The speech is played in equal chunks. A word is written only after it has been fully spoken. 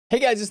Hey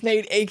guys, it's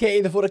Nate,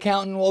 aka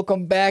TheFutAccountant.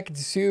 Welcome back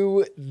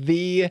to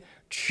the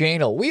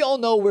channel. We all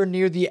know we're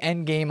near the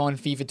end game on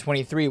FIFA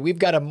 23. We've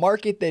got a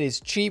market that is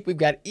cheap. We've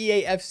got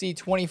EAFC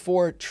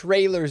 24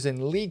 trailers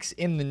and leaks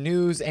in the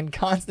news and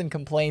constant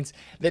complaints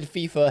that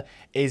FIFA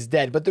is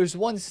dead. But there's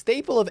one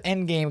staple of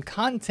end game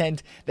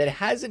content that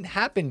hasn't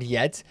happened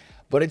yet,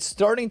 but it's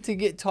starting to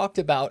get talked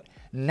about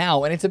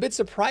now, and it's a bit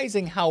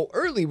surprising how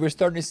early we're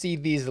starting to see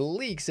these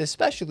leaks,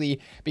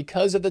 especially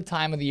because of the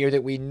time of the year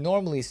that we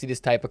normally see this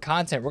type of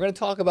content. We're going to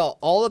talk about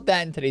all of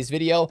that in today's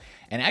video,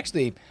 and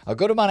actually a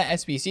good amount of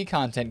SBC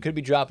content could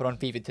be dropping on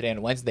FIFA today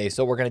and Wednesday,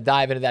 so we're going to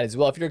dive into that as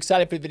well. If you're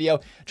excited for the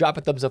video, drop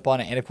a thumbs up on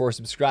it, and of course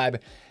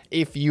subscribe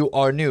if you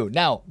are new.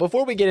 Now,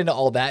 before we get into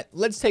all that,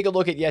 let's take a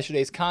look at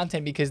yesterday's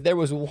content, because there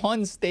was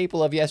one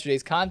staple of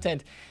yesterday's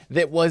content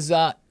that was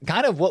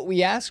kind of what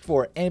we asked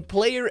for, and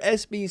player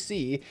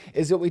SBC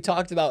is what we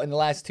talked about in the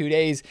last 2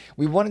 days.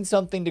 We wanted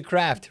something to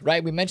craft,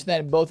 right? We mentioned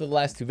that in both of the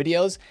last two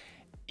videos.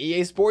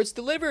 EA Sports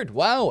delivered.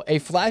 Wow, a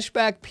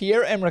flashback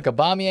Pierre-Emerick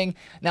Aubameyang.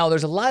 Now,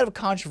 there's a lot of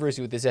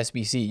controversy with this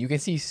SBC. You can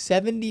see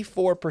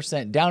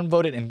 74%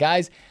 downvoted, and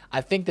guys, I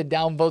think the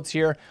downvotes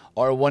here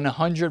are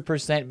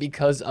 100%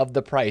 because of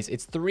the price.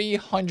 It's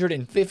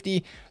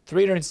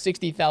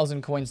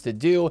 360,000 coins to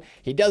do.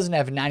 He doesn't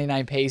have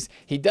 99 pace.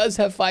 He does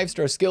have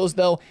 5-star skills,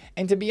 though,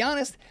 and to be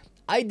honest,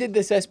 I did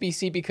this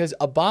SBC because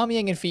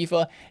Aubameyang in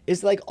FIFA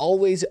is like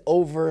always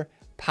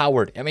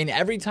overpowered. I mean,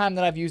 every time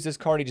that I've used this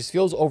card, he just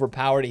feels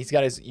overpowered. He's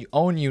got his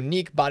own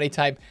unique body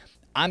type.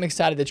 I'm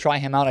excited to try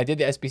him out. I did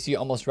the SBC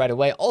almost right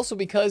away. Also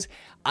because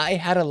I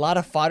had a lot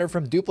of fodder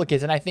from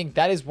duplicates, and I think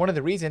that is one of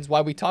the reasons why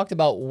we talked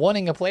about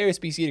wanting a player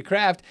SBC to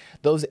craft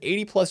those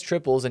 80+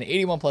 triples and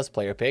 81+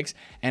 player picks,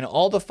 and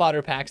all the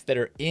fodder packs that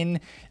are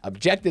in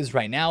objectives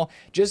right now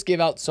just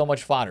give out so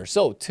much fodder.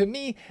 So to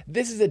me,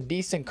 this is a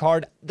decent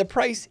card. The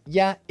price,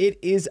 yeah, it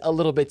is a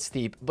little bit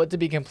steep, but to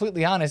be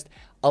completely honest,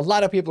 a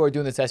lot of people are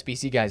doing this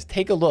SBC, guys.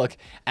 Take a look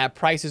at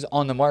prices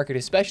on the market,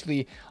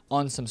 especially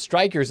on some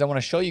strikers. I want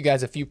to show you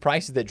guys a few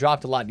prices that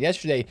dropped a lot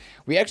yesterday.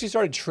 We actually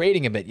started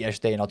trading a bit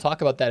yesterday, and I'll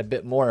talk about that a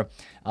bit more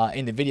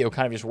in the video,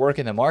 kind of just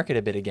working the market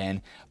a bit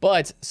again.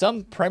 But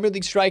some Premier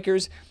League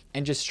strikers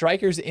and just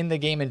strikers in the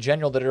game in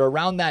general that are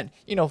around that,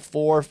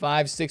 4,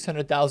 5,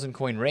 600,000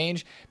 coin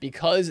range,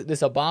 because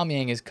this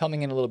Aubameyang is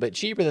coming in a little bit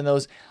cheaper than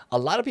those. A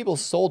lot of people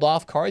sold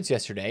off cards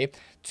yesterday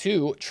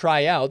to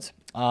try out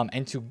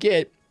and to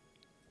get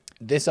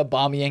this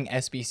Aubameyang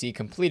SBC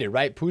completed,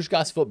 right?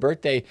 Puskás Foot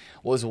Birthday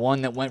was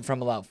one that went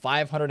from about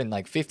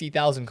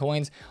 550,000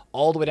 coins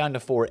all the way down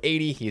to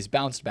 480. He's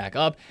bounced back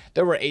up.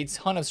 There were a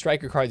ton of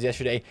striker cards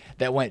yesterday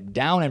that went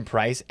down in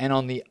price. And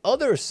on the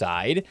other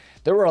side,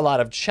 there were a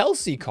lot of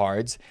Chelsea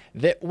cards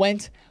that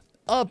went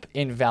up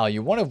in value,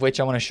 one of which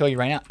I want to show you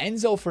right now.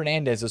 Enzo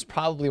Fernandez was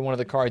probably one of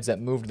the cards that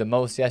moved the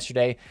most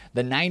yesterday.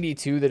 The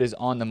 92 that is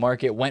on the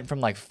market went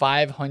from like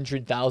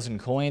 500,000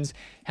 coins,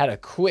 had a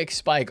quick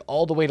spike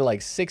all the way to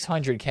like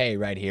 600K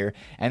right here,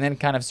 and then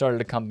kind of started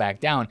to come back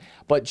down.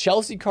 But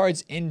Chelsea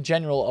cards in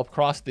general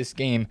across this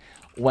game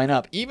went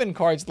up. Even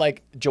cards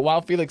like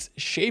Joao Felix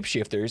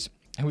Shapeshifters,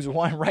 who's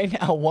right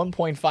now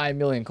 1.5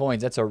 million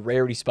coins. That's a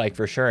rarity spike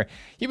for sure.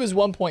 He was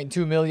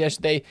 1.2 mil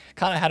yesterday,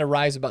 kind of had a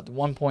rise about the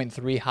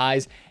 1.3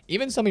 highs.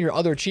 Even some of your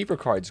other cheaper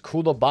cards,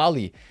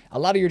 Koulibaly, a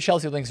lot of your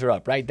Chelsea links are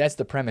up, right? That's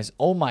the premise.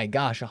 Oh my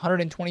gosh,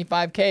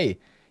 125K.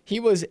 He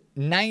was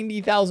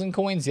 90,000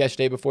 coins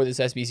yesterday before this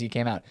SBC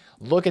came out.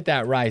 Look at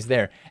that rise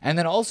there. And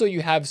then also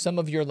you have some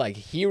of your like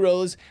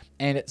heroes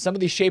and some of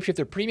these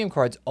Shapeshifter premium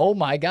cards. Oh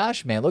my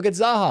gosh, man. Look at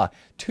Zaha.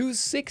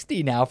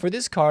 260 now for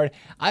this card.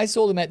 I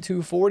sold him at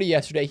 240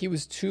 yesterday. He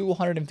was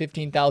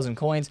 215,000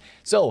 coins.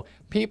 So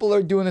people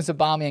are doing this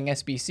Aubameyang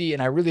SBC,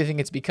 and I really think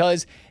it's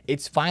because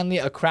it's finally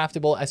a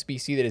craftable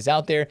SBC that is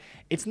out there.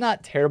 It's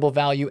not terrible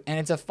value, and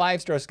it's a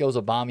 5-star skills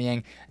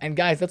Aubameyang. And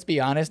guys, let's be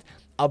honest,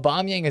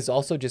 Aubameyang is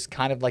also just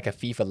kind of like a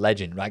FIFA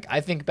legend. Like,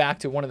 I think back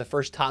to one of the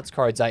first TOTS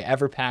cards I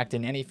ever packed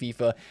in any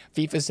FIFA,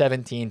 FIFA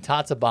 17,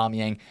 TOTS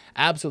Aubameyang,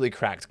 absolutely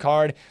cracked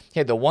card. He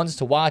had the ones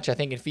to watch, I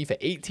think in FIFA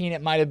 18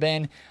 it might have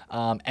been,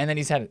 and then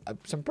he's had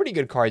some pretty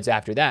good cards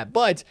after that.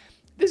 But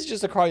this is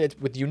just a card that's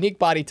with unique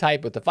body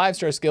type, with the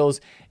 5-star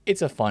skills.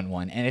 It's a fun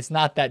one, and it's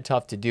not that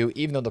tough to do,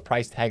 even though the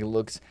price tag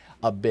looks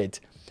a bit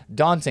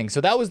daunting.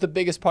 So that was the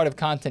biggest part of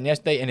content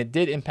yesterday, and it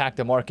did impact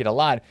the market a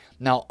lot.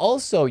 Now,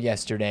 also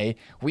yesterday,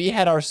 we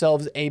had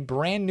ourselves a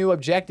brand new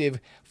objective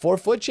for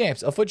Foot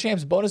Champs, a Foot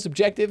Champs bonus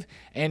objective,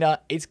 and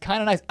it's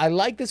kind of nice. I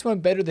like this one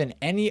better than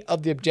any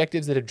of the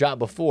objectives that have dropped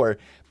before,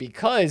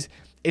 because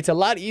it's a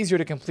lot easier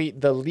to complete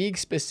the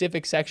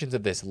league-specific sections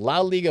of this. La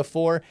Liga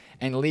 4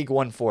 and League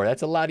 1 4.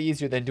 That's a lot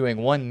easier than doing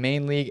one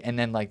main league and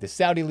then like the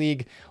Saudi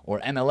League or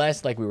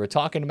MLS like we were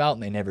talking about,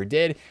 and they never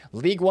did.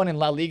 League 1 and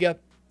La Liga,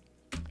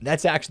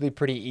 That's actually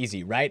pretty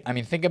easy, right? I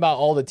mean, think about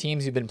all the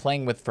teams you've been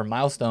playing with for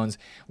milestones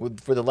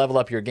for the level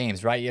up your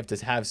games, right? You have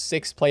to have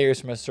 6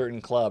 players from a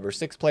certain club or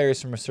 6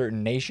 players from a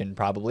certain nation,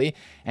 probably.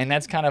 And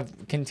that's kind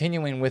of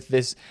continuing with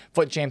this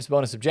Foot Champs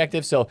bonus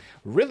objective. So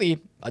really,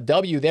 a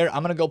W there.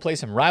 I'm going to go play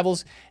some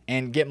rivals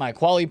and get my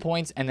quality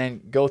points and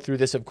then go through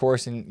this, of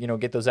course, and, you know,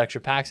 get those extra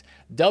packs.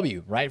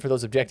 W, right, for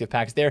those objective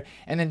packs there.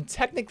 And then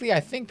technically, I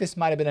think this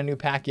might have been a new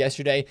pack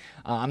yesterday.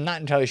 I'm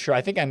not entirely sure.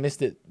 I think I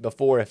missed it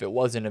before if it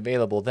wasn't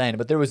available then,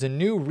 but there was a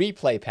new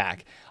replay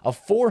pack, a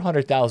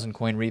 400,000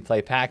 coin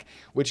replay pack,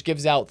 which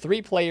gives out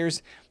 3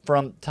 players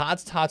from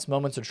Tots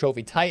Moments or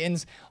Trophy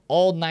Titans,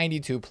 all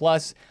 92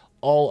 plus,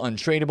 all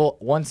untradeable.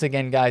 Once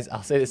again, guys,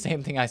 I'll say the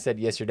same thing I said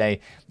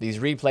yesterday. These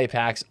replay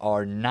packs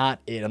are not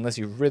it unless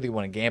you really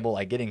want to gamble.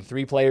 Like getting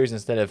 3 players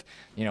instead of,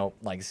 you know,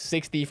 like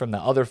 60 from the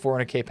other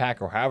 400k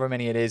pack or however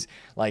many it is.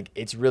 Like,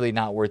 it's really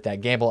not worth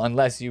that gamble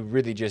unless you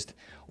really just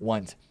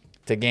want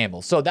to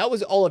gamble. So that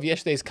was all of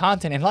yesterday's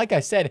content. And like I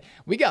said,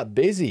 we got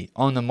busy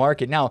on the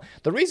market. Now,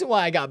 the reason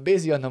why I got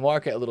busy on the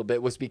market a little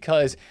bit was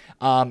because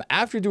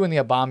after doing the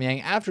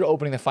Aubameyang, after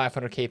opening the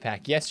 500k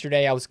pack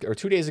yesterday, or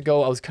 2 days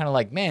ago, I was kind of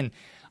like, man,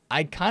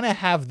 I kind of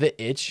have the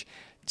itch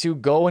to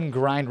go and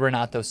grind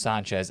Renato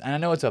Sanchez. And I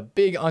know it's a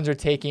big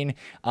undertaking,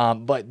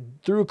 but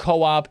through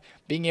co-op,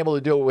 being able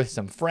to do it with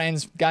some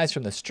friends, guys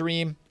from the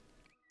stream,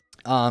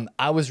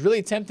 I was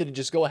really tempted to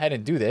just go ahead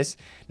and do this.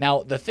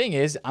 Now, the thing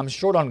is, I'm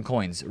short on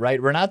coins, right?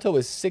 Renato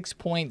is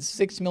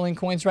 6.6 million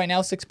coins right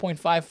now,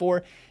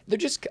 6.54. They're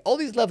just, all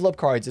these level up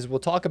cards, as we'll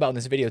talk about in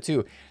this video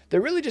too,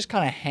 they're really just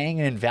kind of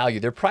hanging in value.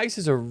 Their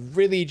prices are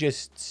really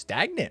just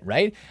stagnant,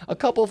 right? A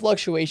couple of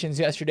fluctuations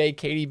yesterday,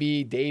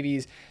 KDB,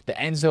 Davies, the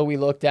Enzo we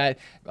looked at,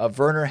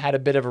 Werner had a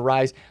bit of a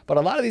rise, but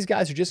a lot of these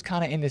guys are just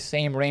kind of in the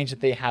same range that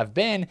they have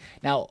been.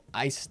 Now,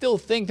 I still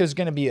think there's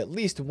going to be at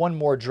least one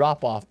more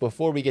drop off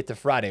before we get to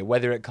Friday,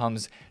 whether it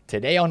comes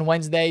today on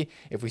Wednesday,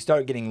 if we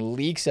start getting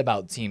leaks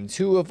about Team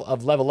 2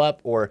 of Level Up,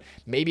 or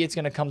maybe it's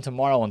going to come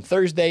tomorrow on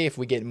Thursday if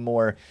we get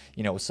more,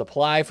 you know,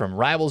 supply from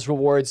Rivals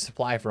rewards,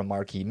 supply from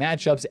marquee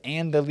matchups,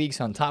 and the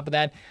leaks on top of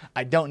that.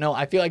 I don't know.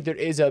 I feel like there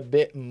is a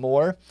bit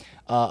more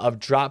of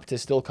drop to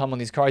still come on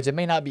these cards. It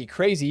may not be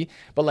crazy,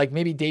 but like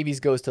maybe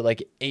Davies goes to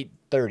like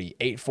 830,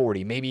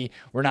 840. Maybe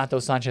Renato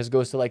Sanchez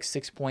goes to like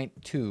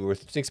 6.2 or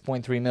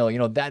 6.3 mil, you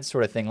know, that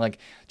sort of thing. Like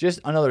just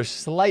another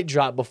slight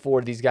drop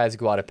before these guys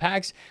go out of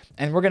packs.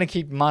 And we're going to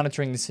keep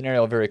monitoring the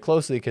scenario very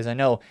closely because I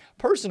know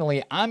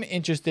personally I'm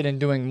interested in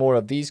doing more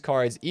of these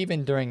cards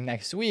even during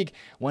next week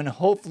when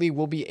hopefully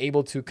we'll be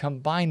able to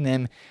combine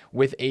them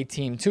with a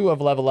Team 2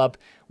 of Level Up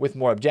with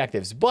more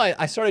objectives. But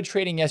I started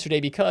trading yesterday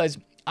because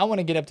I want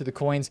to get up to the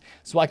coins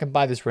so I can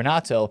buy this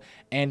Renato.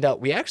 And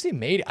we actually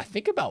made, I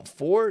think, about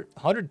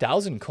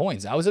 400,000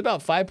 coins. I was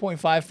about 5.5,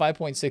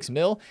 5.6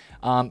 mil.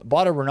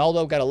 Bought a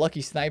Ronaldo, got a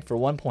lucky snipe for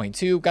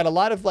 1.2. Got a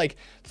lot of like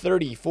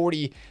 30,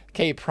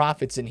 40K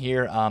profits in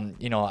here.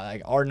 You know,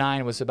 like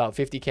R9 was about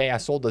 50K. I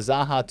sold the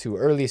Zaha too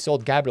early.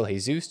 Sold Gabriel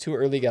Jesus too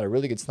early. Got a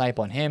really good snipe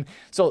on him.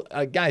 So,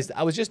 guys,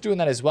 I was just doing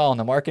that as well in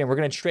the market. And we're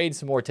going to trade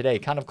some more today.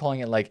 Kind of calling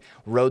it like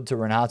Road to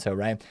Renato,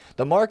 right?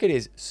 The market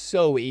is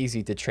so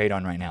easy to trade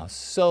on right now.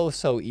 So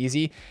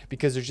easy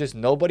because there's just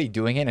nobody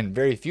doing it and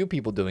very few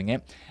people doing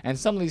it. And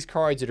some of these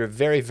cards that are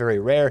very, very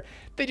rare,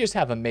 they just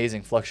have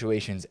amazing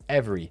fluctuations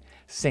every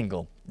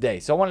single day.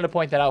 So I wanted to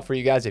point that out for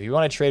you guys. If you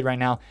want to trade right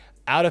now,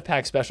 out of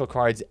pack special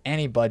cards,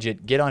 any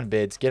budget, get on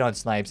bids, get on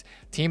snipes.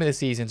 Team of the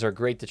seasons are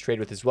great to trade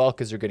with as well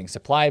because they're getting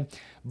supplied.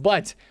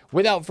 But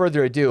without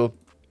further ado,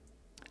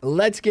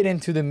 let's get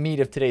into the meat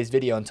of today's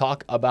video and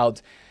talk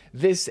about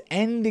this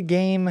end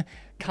game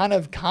kind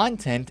of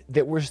content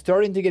that we're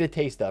starting to get a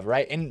taste of,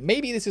 right? And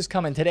maybe this is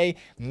coming today,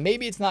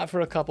 maybe it's not for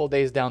a couple of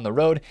days down the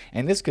road,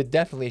 and this could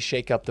definitely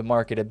shake up the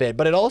market a bit.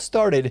 But it all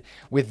started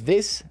with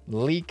this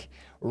leak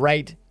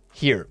right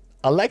here.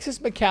 Alexis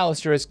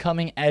McAllister is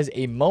coming as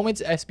a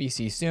Moments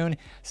SBC soon.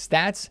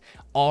 Stats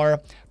are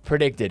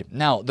predicted.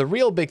 Now, the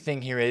real big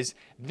thing here is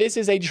this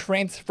is a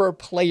transfer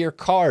player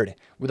card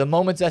with a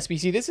Moments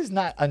SBC. This is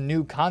not a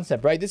new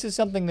concept, right? This is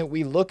something that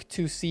we look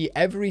to see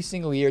every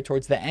single year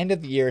towards the end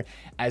of the year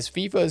as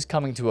FIFA is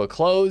coming to a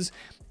close.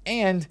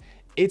 And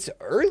it's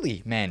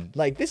early, man.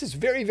 Like, this is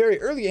very,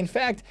 very early. In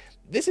fact,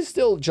 this is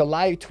still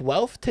July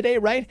 12th today,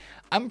 right?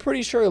 I'm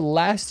pretty sure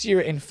last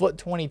year in Foot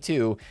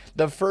 22,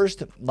 the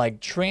first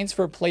like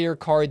transfer player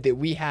card that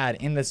we had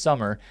in the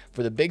summer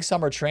for the big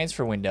summer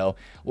transfer window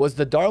was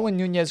the Darwin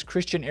Nunez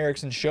Christian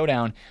Eriksen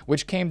showdown,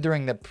 which came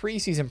during the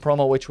preseason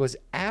promo, which was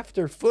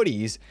after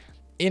footies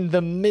in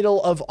the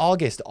middle of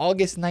August,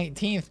 August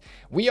 19th.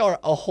 We are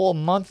a whole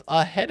month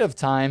ahead of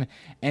time,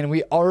 and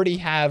we already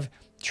have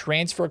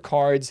transfer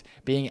cards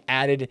being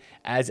added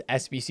as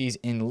SBCs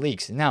in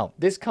leaks. Now,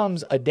 this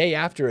comes a day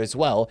after as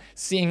well,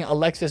 seeing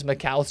Alexis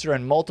McAllister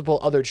and multiple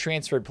other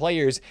transferred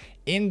players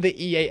in the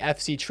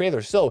EAFC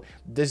trailer. So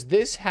does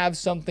this have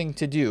something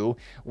to do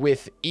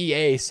with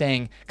EA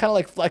saying, kind of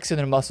like flexing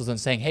their muscles and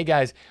saying, hey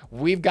guys,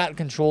 we've got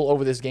control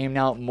over this game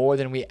now more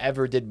than we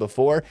ever did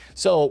before.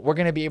 So we're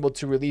going to be able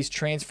to release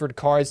transferred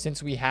cards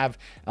since we have,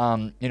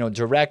 you know,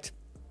 direct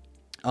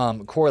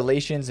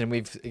correlations, and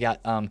we've got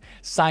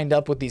signed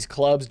up with these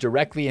clubs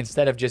directly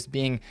instead of just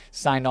being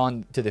signed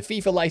on to the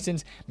FIFA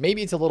license.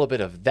 Maybe it's a little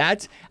bit of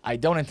that. I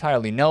don't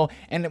entirely know.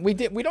 And we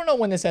don't know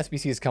when this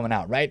SBC is coming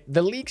out, right?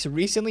 The leaks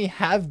recently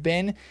have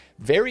been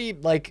very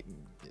like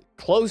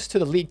close to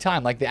the leak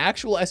time. Like the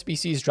actual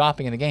SBCs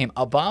dropping in the game.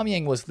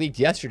 Aubameyang was leaked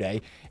yesterday,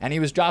 and he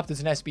was dropped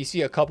as an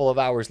SBC a couple of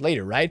hours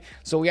later, right?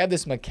 So we have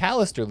this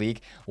McAllister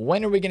leak.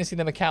 When are we going to see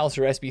the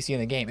McAllister SBC in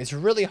the game? It's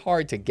really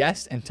hard to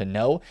guess and to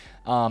know.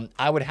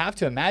 I would have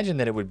to imagine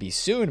that it would be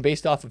soon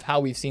based off of how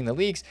we've seen the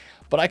leaks,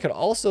 but I could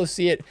also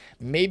see it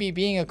maybe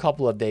being a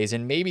couple of days,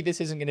 and maybe this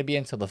isn't going to be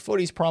until the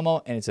Footies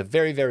promo, and it's a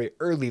very, very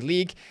early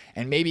leak,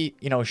 and maybe,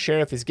 you know,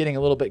 Sheriff is getting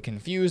a little bit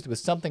confused with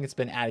something that's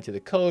been added to the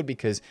code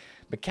because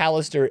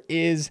McAllister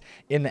is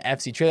in the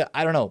FC trailer.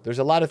 I don't know. There's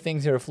a lot of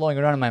things that are flowing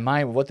around in my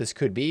mind with what this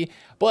could be,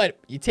 but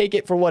you take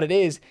it for what it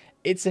is.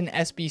 It's an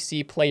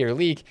SBC player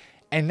leak,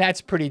 and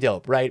that's pretty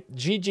dope, right?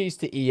 GG's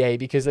to EA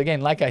because,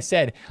 again, like I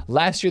said,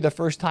 last year, the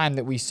first time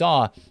that we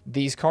saw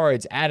these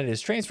cards added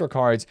as transfer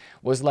cards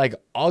was like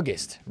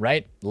August,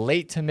 right?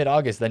 Late to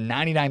mid-August. The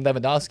 99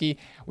 Lewandowski.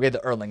 We had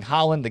the Erling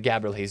Haaland, the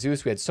Gabriel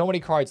Jesus. We had so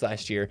many cards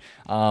last year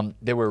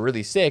that were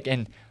really sick,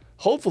 and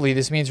hopefully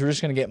this means we're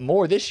just going to get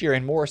more this year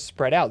and more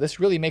spread out. This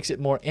really makes it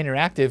more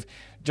interactive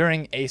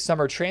during a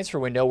summer transfer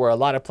window where a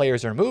lot of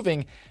players are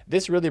moving.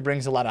 This really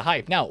brings a lot of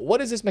hype. Now, what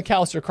is this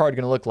McAllister card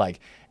going to look like?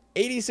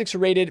 86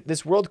 rated.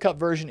 This World Cup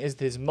version is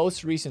his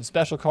most recent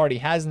special card. He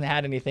hasn't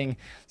had anything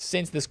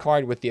since this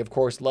card with the, of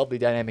course, lovely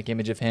dynamic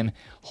image of him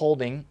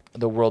holding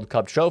the World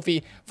Cup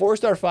trophy.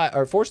 4-star,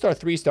 4-star,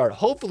 3-star.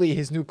 Hopefully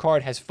his new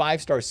card has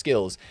 5-star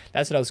skills.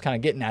 That's what I was kind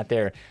of getting at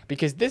there,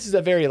 because this is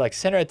a very like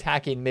center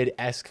attacking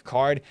mid-esque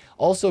card.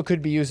 Also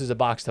could be used as a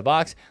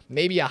box-to-box.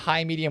 Maybe a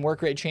high-medium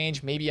work rate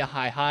change. Maybe a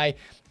high-high.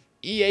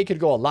 EA could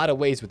go a lot of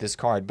ways with this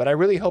card, but I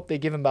really hope they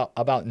give him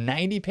about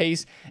 90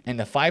 pace and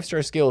the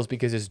 5-star skills,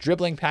 because his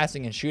dribbling,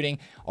 passing, and shooting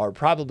are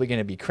probably going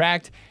to be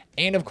cracked.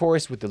 And of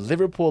course, with the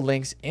Liverpool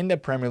links in the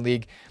Premier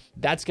League,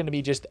 that's going to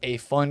be just a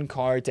fun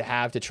card to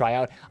have to try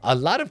out. A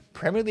lot of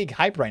Premier League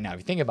hype right now, if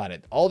you think about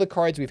it. All the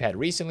cards we've had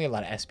recently, a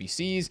lot of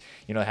SBCs,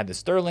 you know, had the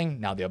Sterling,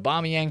 now the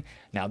Aubameyang,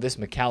 now this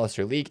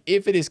McAllister leak.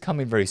 If it is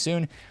coming very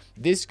soon,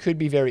 this could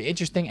be very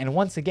interesting. And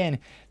once again,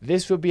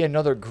 this would be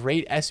another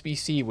great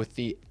SBC with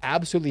the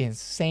absolutely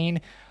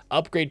insane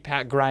upgrade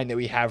pack grind that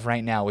we have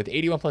right now with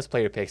 81 plus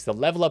player picks, the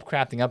level up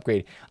crafting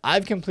upgrade.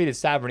 I've completed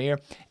Savernier,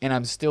 and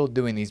I'm still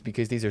doing these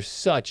because these are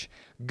such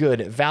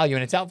good value,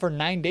 and it's out for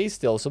 9 days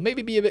still. So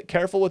maybe be a bit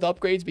careful with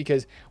upgrades,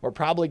 because we're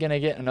probably going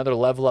to get another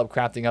level up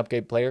crafting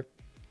upgrade player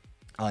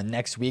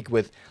next week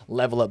with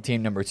level up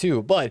team number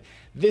 2. But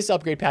this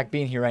upgrade pack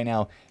being here right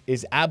now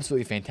is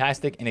absolutely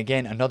fantastic. And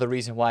again, another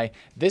reason why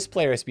this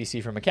player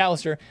SBC for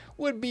McAllister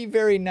would be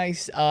very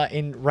nice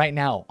in right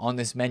now on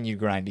this menu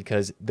grind,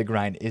 because the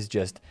grind is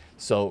just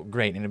so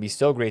great, and it'd be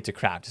so great to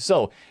craft.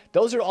 So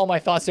those are all my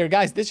thoughts there,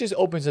 guys. This just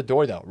opens the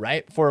door though,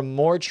 right, for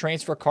more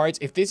transfer cards.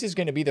 If this is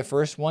going to be the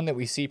first one that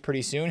we see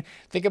pretty soon,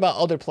 think about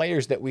other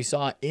players that we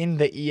saw in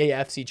the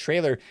EAFC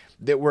trailer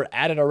that were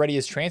added already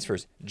as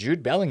transfers.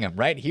 Jude Bellingham,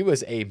 right? He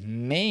was a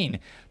main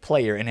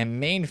player and a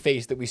main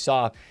face that we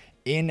saw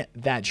in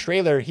that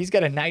trailer. He's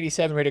got a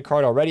 97 rated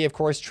card already, of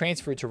course,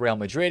 transferred to Real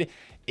Madrid.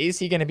 Is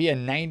he going to be a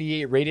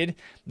 98 rated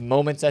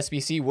Moments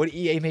SBC? Would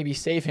EA maybe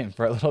save him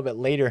for a little bit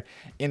later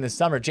in the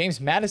summer? James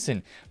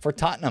Maddison for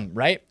Tottenham,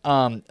 right?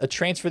 A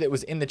transfer that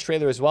was in the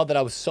trailer as well, that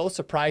I was so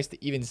surprised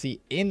to even see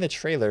in the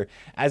trailer,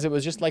 as it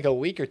was just like a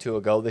week or two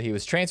ago that he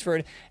was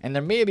transferred, and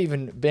there may have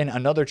even been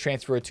another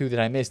transfer or two that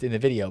I missed in the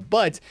video.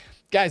 But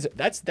guys,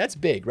 that's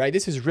big, right?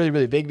 This is really,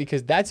 really big,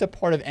 because that's a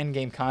part of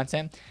endgame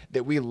content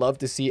that we love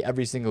to see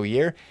every single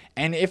year.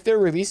 And if they're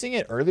releasing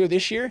it earlier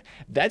this year,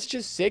 that's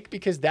just sick,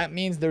 because that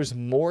means there's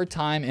more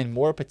time and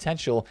more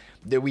potential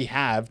that we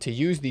have to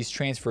use these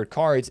transferred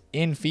cards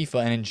in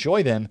FIFA and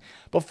enjoy them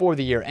before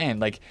the year end.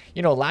 Like,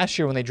 you know, last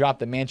year when they dropped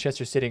the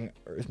Manchester City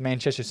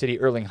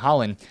Erling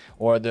Haaland,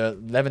 or the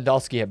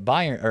Lewandowski at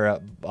Bayern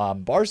or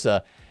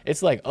Barca,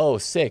 it's like, oh,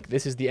 sick,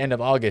 this is the end of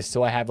August,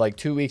 so I have like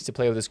 2 weeks to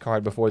play with this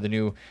card before the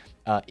new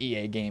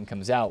EA game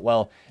comes out.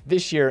 Well,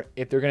 this year,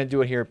 if they're going to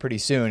do it here pretty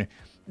soon,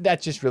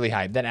 that's just really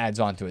hype. That adds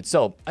on to it.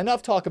 So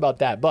enough talk about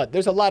that, but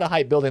there's a lot of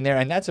hype building there,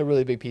 and that's a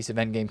really big piece of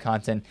endgame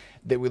content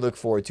that we look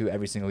forward to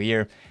every single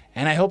year.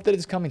 And I hope that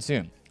it's coming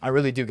soon. I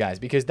really do, guys,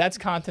 because that's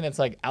content that's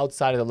like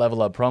outside of the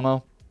level up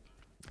promo,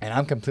 and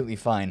I'm completely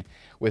fine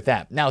with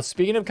that. Now,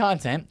 speaking of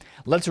content,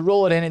 let's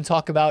roll it in and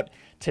talk about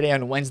today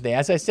on Wednesday.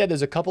 As I said,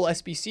 there's a couple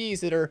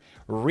SBCs that are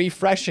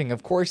refreshing.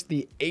 Of course,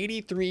 the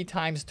 83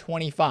 times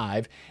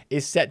 25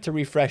 is set to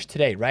refresh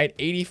today, right?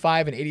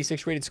 85 and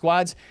 86 rated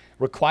squads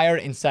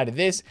required inside of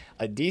this.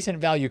 A decent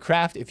value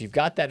craft. If you've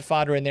got that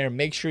fodder in there,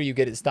 make sure you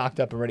get it stocked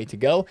up and ready to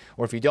go.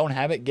 Or if you don't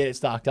have it, get it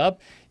stocked up.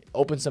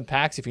 Open some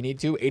packs if you need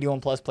to.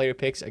 81 plus player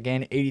picks.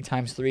 Again, 80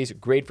 times 3s,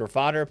 great for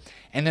fodder.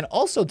 And then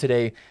also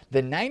today,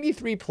 the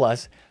 93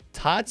 plus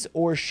Tots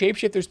or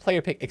Shapeshifters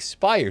player pick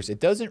expires.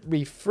 It doesn't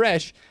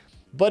refresh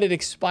but it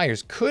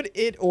expires. Could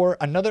it or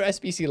another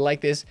SBC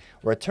like this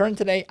return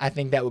today? I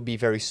think that would be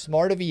very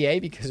smart of EA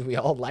because we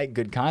all like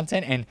good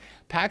content, and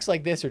packs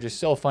like this are just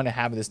so fun to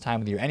have at this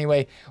time of the year.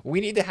 Anyway, we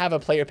need to have a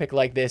player pick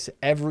like this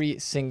every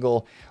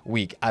single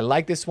week. I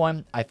like this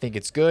one. I think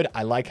it's good.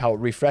 I like how it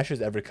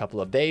refreshes every couple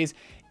of days.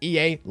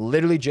 EA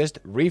literally just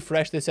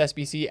refresh this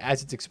SBC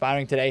as it's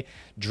expiring today.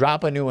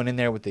 Drop a new one in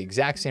there with the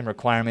exact same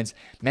requirements.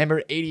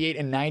 Remember, 88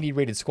 and 90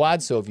 rated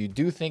squads. So if you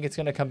do think it's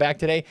going to come back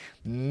today,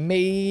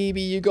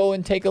 maybe you go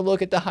and take a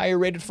look at the higher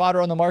rated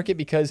fodder on the market,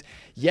 because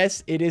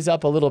yes, it is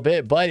up a little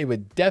bit, but it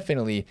would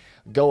definitely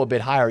go a bit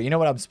higher. You know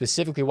what I'm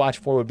specifically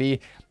watching for would be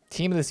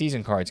Team of the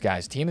Season cards,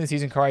 guys. Team of the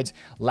Season cards.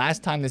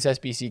 Last time this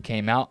SBC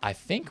came out, I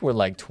think we're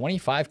like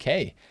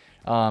 25K.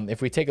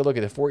 If we take a look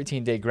at the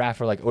 14-day graph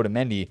for like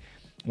Otamendi,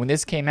 when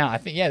this came out, I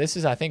think, yeah, this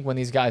is, I think, when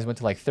these guys went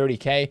to like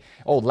 30K.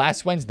 Oh,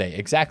 last Wednesday,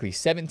 exactly.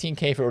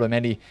 17K for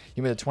Otamendi.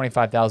 He went to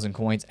 25,000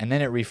 coins, and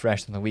then it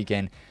refreshed on the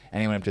weekend,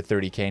 and he went up to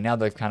 30K. Now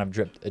they've kind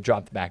of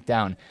dropped back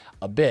down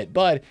a bit,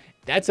 but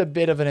that's a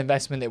bit of an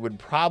investment that would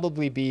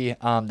probably be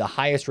the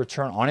highest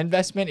return on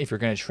investment if you're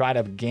going to try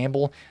to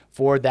gamble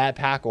for that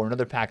pack or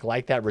another pack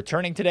like that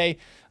returning today.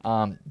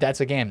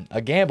 That's, again, a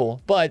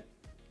gamble, but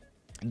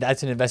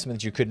that's an investment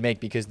that you could make,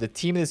 because the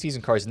Team of the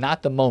Season cards,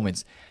 not the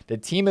moments, the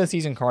Team of the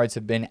Season cards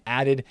have been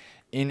added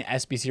in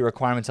SBC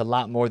requirements a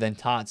lot more than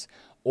TOTS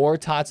or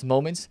TOTS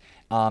moments.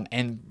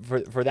 And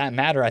for that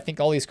matter, I think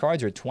all these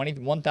cards are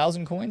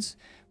 21,000 coins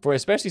for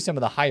especially some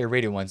of the higher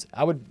rated ones.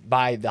 I would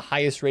buy the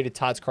highest rated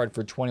TOTS card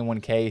for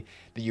 21K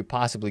that you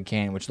possibly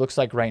can, which looks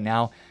like right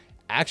now,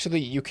 actually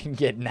you can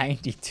get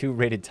 92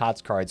 rated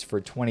TOTS cards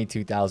for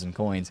 22,000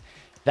 coins.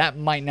 That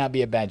might not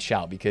be a bad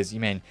shout, because,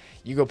 you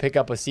go pick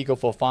up a Seiko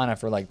Fofana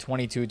for like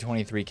 22,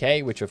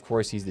 23K, which of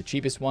course he's the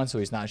cheapest one, so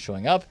he's not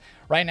showing up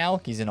right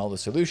now. He's in all the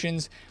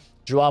solutions.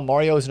 Joao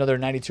Mario is another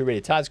 92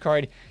 rated TOTS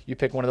card. You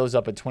pick one of those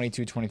up at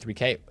 22,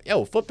 23K.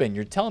 Yo, Footbin,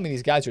 you're telling me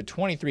these guys are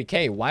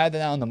 23K. Why are they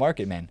not on the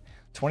market, man?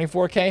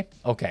 24K?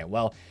 Okay,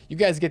 well, you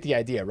guys get the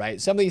idea, right?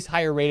 Some of these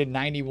higher rated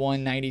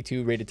 91,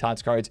 92 rated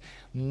TOTS cards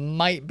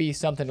might be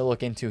something to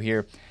look into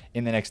here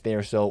in the next day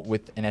or so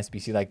with an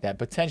SBC like that,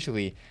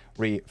 potentially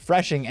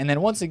refreshing. And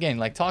then once again,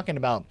 like talking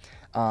about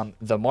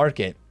the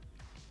market.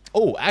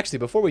 Oh, actually,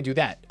 before we do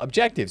that,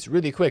 objectives,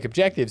 really quick,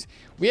 objectives.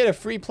 We had a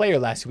free player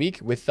last week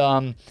with,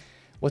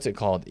 what's it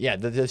called? Yeah,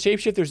 the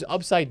Shapeshifter's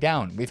Upside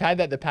Down. We've had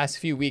that the past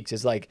few weeks.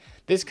 It's like,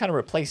 this kind of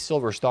replaced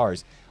Silver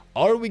Stars.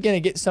 Are we going to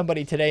get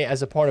somebody today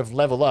as a part of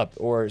Level Up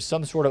or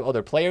some sort of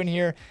other player in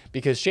here?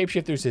 Because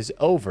Shapeshifters is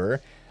over.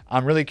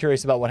 I'm really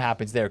curious about what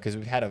happens there, because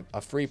we've had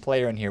a free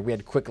player in here. We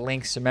had Quick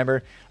Links,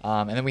 remember?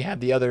 And then we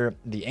had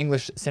the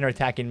English center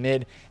attack in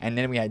mid, and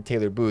then we had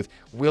Taylor Booth.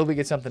 Will we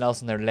get something else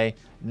in there today?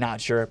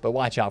 Not sure, but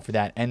watch out for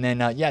that. And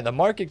then, yeah, the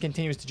market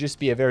continues to just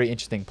be a very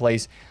interesting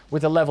place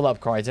with the Level Up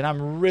cards, and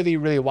I'm really,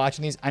 really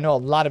watching these. I know a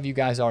lot of you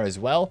guys are as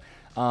well,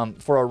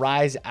 for a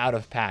rise out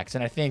of packs.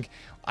 And I think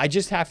I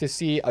just have to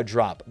see a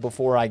drop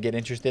before I get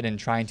interested in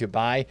trying to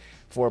buy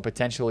for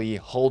potentially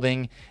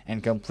holding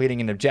and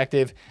completing an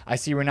objective. I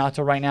see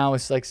Renato right now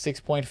is like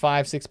 6.5,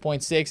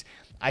 6.6.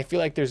 I feel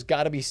like there's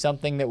got to be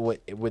something that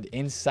would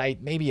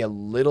incite maybe a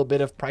little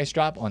bit of price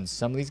drop on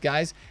some of these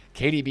guys.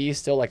 KDB is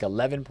still like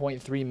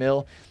 11.3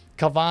 mil.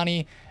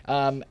 Cavani,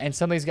 and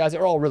some of these guys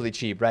are all really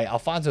cheap, right?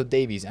 Alphonso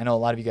Davies, I know a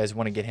lot of you guys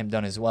want to get him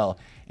done as well,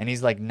 and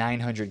he's like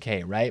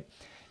 900K, right?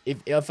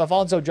 If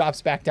Alfonso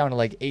drops back down to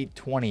like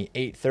 820,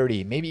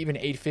 830, maybe even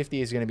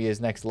 850 is going to be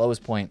his next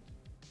lowest point,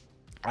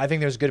 I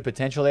think there's good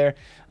potential there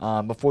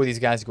before these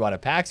guys go out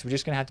of packs. We're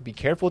just going to have to be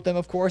careful with them,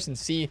 of course, and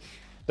see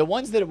the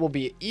ones that will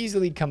be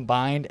easily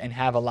combined and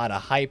have a lot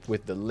of hype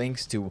with the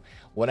links to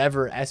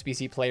whatever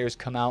SBC players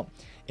come out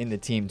in the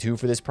Team 2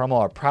 for this promo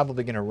are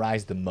probably going to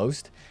rise the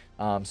most.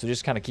 So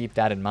just kind of keep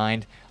that in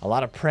mind. A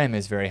lot of Prem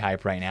is very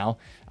hype right now,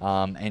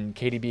 and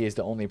KDB is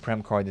the only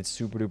Prem card that's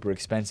super duper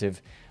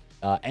expensive.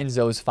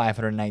 Enzo's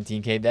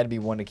 519K. That'd be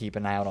one to keep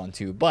an eye out on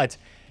too. But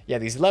yeah,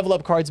 these level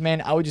up cards, man,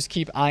 I would just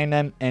keep eyeing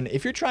them. And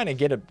if you're trying to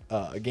get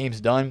a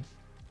games done,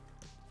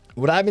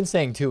 what I've been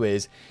saying too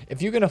is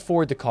if you can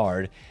afford the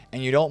card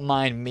and you don't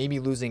mind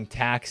maybe losing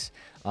tax,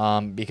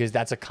 because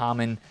that's a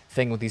common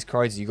thing with these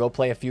cards. You go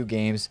play a few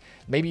games.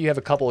 Maybe you have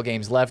a couple of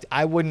games left.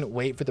 I wouldn't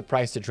wait for the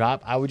price to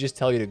drop. I would just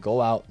tell you to go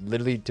out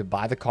literally to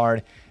buy the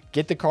card,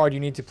 get the card you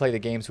need to play the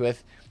games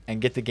with, and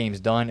get the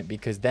games done,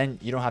 because then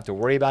you don't have to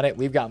worry about it.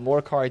 We've got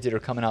more cards that are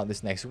coming out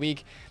this next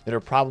week that are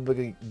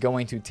probably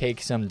going to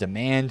take some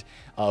demand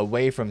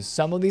away from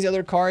some of these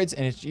other cards,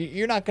 and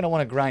you're not going to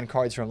want to grind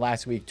cards from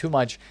last week too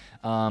much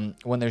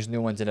when there's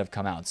new ones that have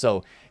come out.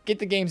 So get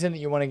the games in that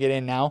you want to get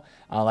in now.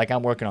 Like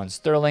I'm working on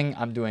Sterling,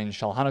 I'm doing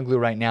Shalhanoglu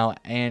right now,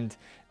 and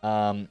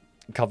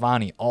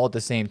Cavani all at the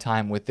same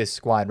time with this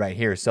squad right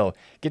here. So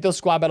get those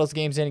squad battles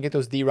games in, get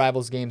those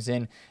D-Rivals games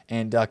in,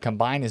 and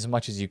combine as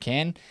much as you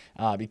can,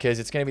 because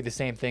it's going to be the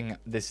same thing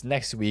this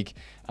next week,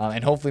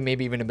 and hopefully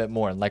maybe even a bit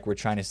more, like we're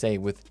trying to say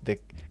with the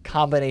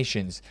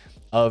combinations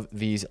of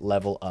these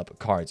level up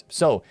cards.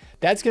 So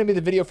that's going to be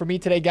the video for me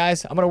today,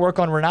 guys. I'm going to work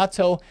on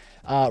Renato,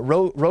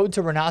 road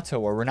to Renato,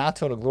 or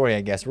Renato to glory,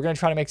 I guess. We're going to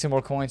try to make some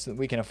more coins so that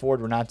we can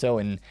afford Renato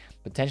and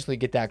potentially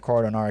get that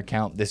card on our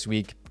account this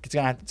week.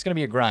 It's gonna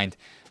be a grind,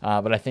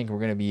 but I think we're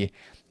going to be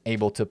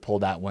able to pull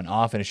that one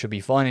off, and it should be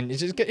fun. And it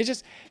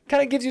just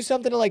kind of gives you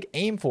something to like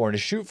aim for and to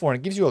shoot for, and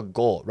it gives you a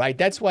goal, right?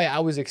 That's why I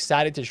was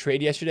excited to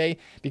trade yesterday,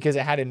 because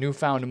I had a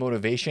newfound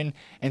motivation,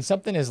 and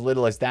something as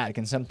little as that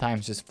can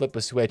sometimes just flip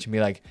a switch and be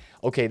like,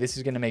 okay, this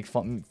is going to make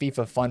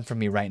FIFA fun for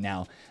me right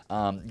now.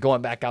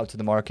 Going back out to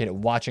the market,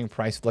 watching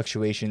price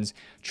fluctuations,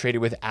 traded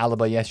with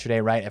Alaba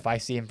yesterday, right? If I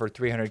see him for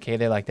 300K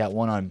there, like that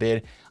one on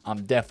bid,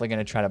 I'm definitely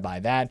going to try to buy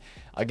that.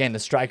 Again, the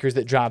strikers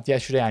that dropped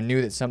yesterday, I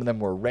knew that some of them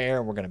were rare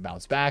and we're going to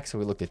bounce back, so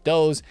we looked at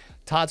those.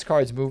 Tots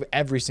cards move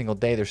every single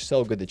day. They're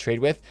so good to trade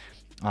with.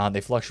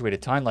 They fluctuate a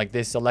ton. Like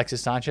this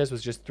Alexis Sanchez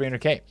was just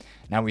 300K.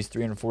 Now he's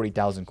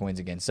 340,000 coins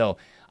again. So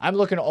I'm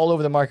looking all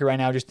over the market right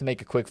now just to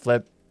make a quick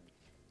flip,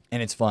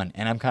 and it's fun.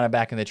 And I'm kind of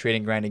back in the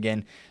trading grind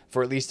again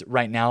for at least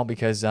right now,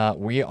 because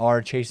we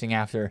are chasing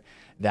after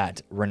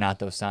that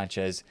Renato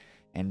Sanchez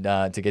and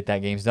to get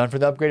that games done for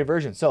the upgraded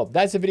version. So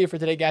that's the video for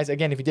today, guys.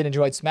 Again, if you did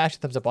enjoy it, smash the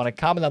thumbs up on it.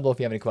 Comment down below if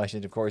you have any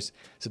questions. Of course,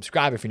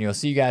 subscribe if you're new. I'll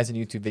see you guys in a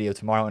YouTube video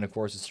tomorrow, and of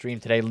course, the stream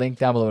today. Link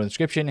down below in the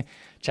description.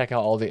 Check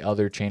out all the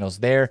other channels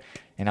there,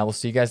 and I will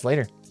see you guys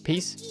later.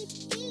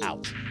 Peace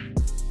out.